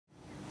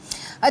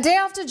A day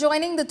after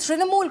joining the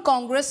Trinamool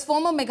Congress,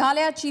 former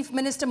Meghalaya Chief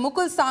Minister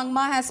Mukul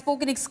Sangma has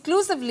spoken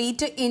exclusively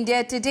to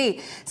India Today.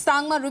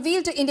 Sangma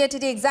revealed to India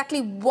Today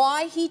exactly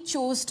why he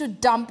chose to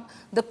dump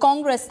the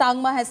Congress.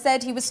 Sangma has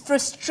said he was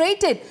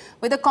frustrated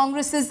with the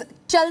Congress's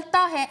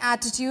Chalta Hai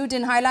attitude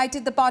and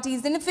highlighted the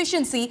party's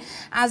inefficiency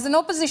as an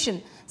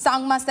opposition.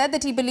 Sangma said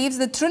that he believes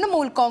the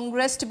Trinamool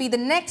Congress to be the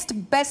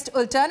next best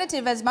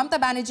alternative as Mamata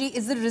Banerjee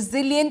is a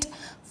resilient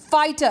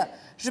fighter.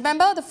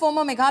 Remember, the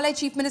former Meghalaya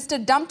Chief Minister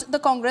dumped the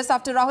Congress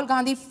after Rahul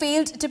Gandhi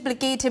failed to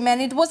placate him,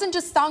 and it wasn't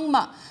just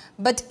Sangma,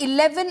 but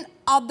 11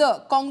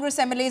 other Congress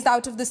MLAs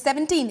out of the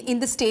 17 in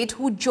the state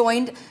who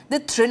joined the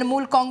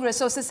Trinamool Congress.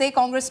 Sources say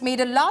Congress made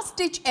a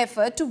last-ditch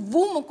effort to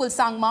woo Mukul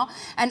Sangma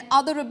and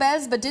other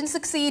rebels but didn't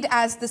succeed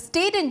as the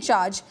state in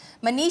charge,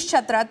 Manish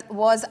Chatrat,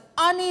 was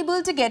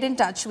unable to get in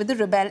touch with the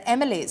rebel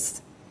MLAs.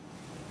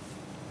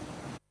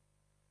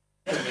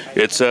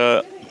 It's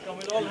a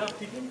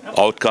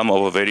outcome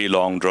of a very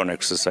long-drawn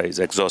exercise,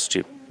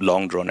 exhaustive,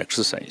 long-drawn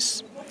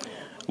exercise.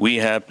 We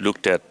have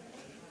looked at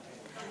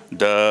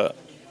the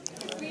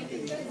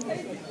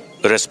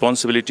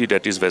responsibility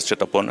that is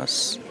vested upon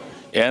us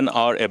and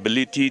our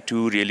ability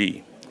to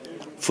really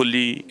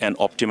fully and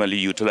optimally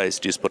utilize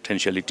these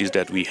potentialities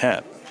that we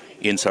have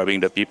in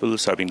serving the people,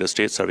 serving the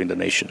state, serving the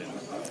nation.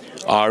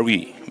 Are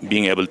we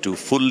being able to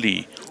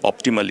fully,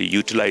 optimally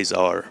utilize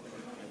our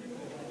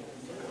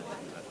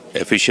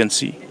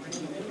efficiency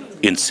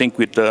in sync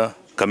with the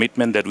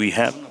commitment that we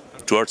have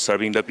towards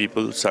serving the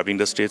people, serving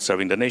the state,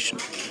 serving the nation,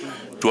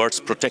 towards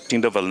protecting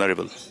the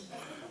vulnerable,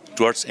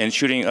 towards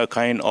ensuring a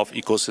kind of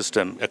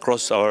ecosystem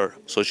across our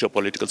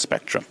socio-political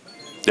spectrum,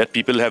 that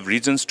people have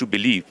reasons to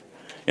believe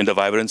in the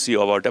vibrancy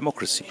of our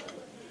democracy.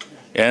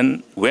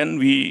 And when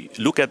we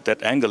look at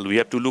that angle, we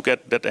have to look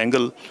at that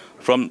angle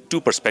from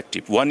two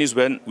perspectives. One is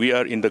when we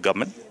are in the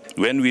government,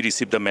 when we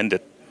receive the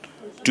mandate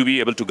to be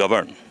able to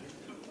govern.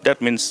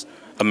 That means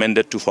a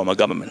mandate to form a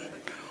government.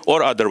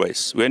 Or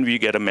otherwise, when we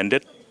get a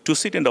mandate to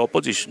sit in the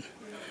opposition.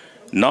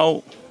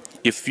 Now,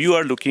 if you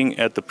are looking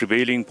at the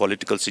prevailing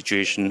political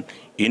situation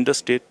in the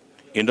state,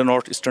 in the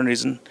northeastern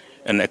region,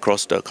 and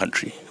across the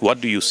country, what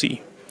do you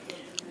see?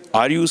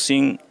 Are you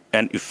seeing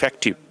an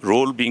effective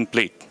role being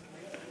played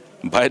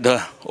by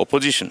the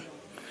opposition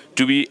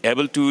to be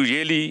able to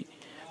really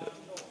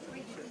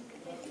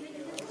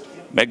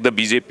make the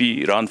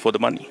BJP run for the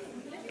money?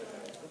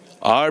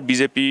 Our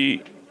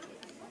BJP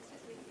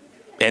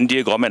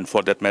NDA government,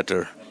 for that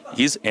matter,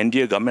 is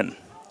NDA government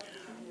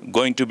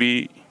going to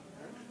be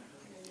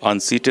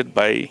unseated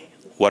by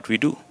what we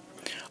do?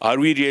 Are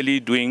we really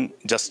doing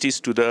justice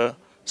to the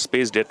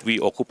space that we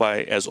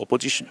occupy as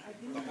opposition?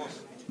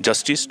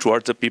 Justice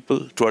towards the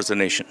people, towards the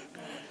nation.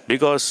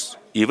 Because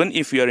even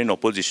if we are in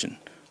opposition,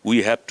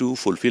 we have to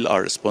fulfill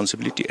our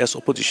responsibility as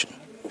opposition.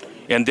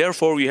 And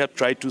therefore, we have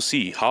tried to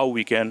see how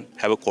we can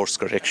have a course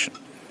correction.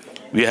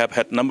 We have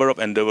had a number of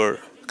endeavor,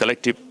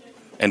 collective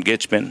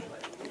engagement.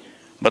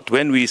 But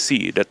when we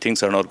see that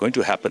things are not going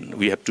to happen,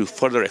 we have to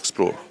further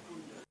explore